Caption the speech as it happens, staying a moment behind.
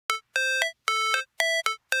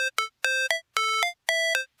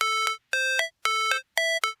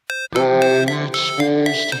Never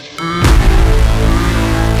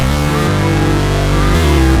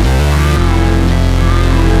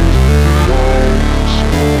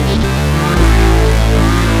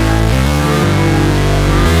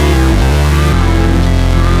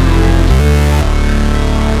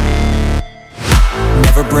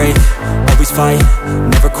break, always fight,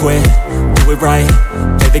 never quit, do it right,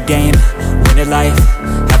 play the game, win it life,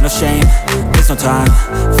 have no shame, there's no time,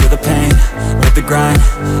 feel the pain, live the grind,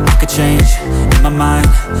 I could change, in my mind,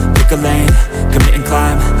 pick a lane, commit and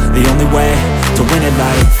climb, the only way to win at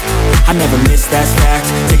life. I never miss, that's fact,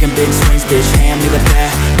 taking big swings, bitch, hand me the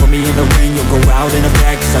bat, put me in the ring, you'll go out in a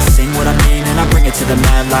bag, cause I sing what I mean and I bring it to the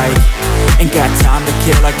mad light. Ain't got time to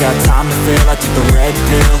kill, I got time to feel, I took the red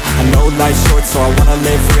pill, I know life's short so I wanna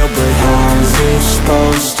live real, but how's it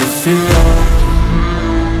supposed to feel?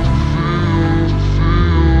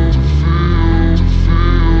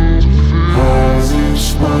 How's it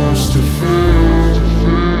supposed to feel?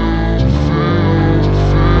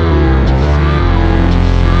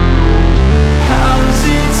 How's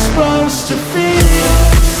it supposed to feel?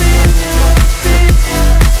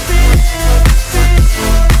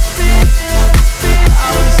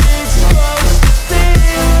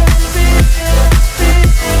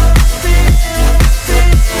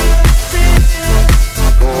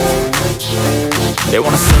 They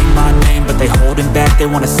wanna sing my name, but they holding back. They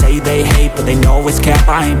wanna say they hate, but they know it's cap.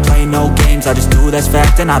 I ain't play no games, I just do that's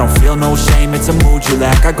fact. And I don't feel no shame, it's a mood you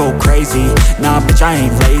lack. I go crazy, nah bitch I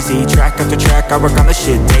ain't lazy. Track after track, I work on this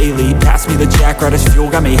shit daily. Pass me the jack, right as fuel,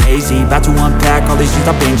 got me hazy. About to unpack all these dreams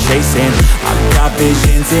I've been chasing. I've got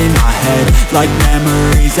visions in my head, like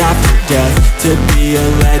memories after death. To be a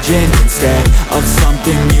legend instead of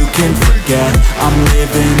something you can forget. I'm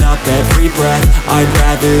living up every breath, I'd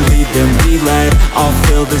rather lead than be led. I'll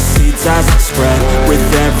fill the seats as I spread with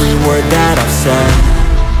every word that I've said.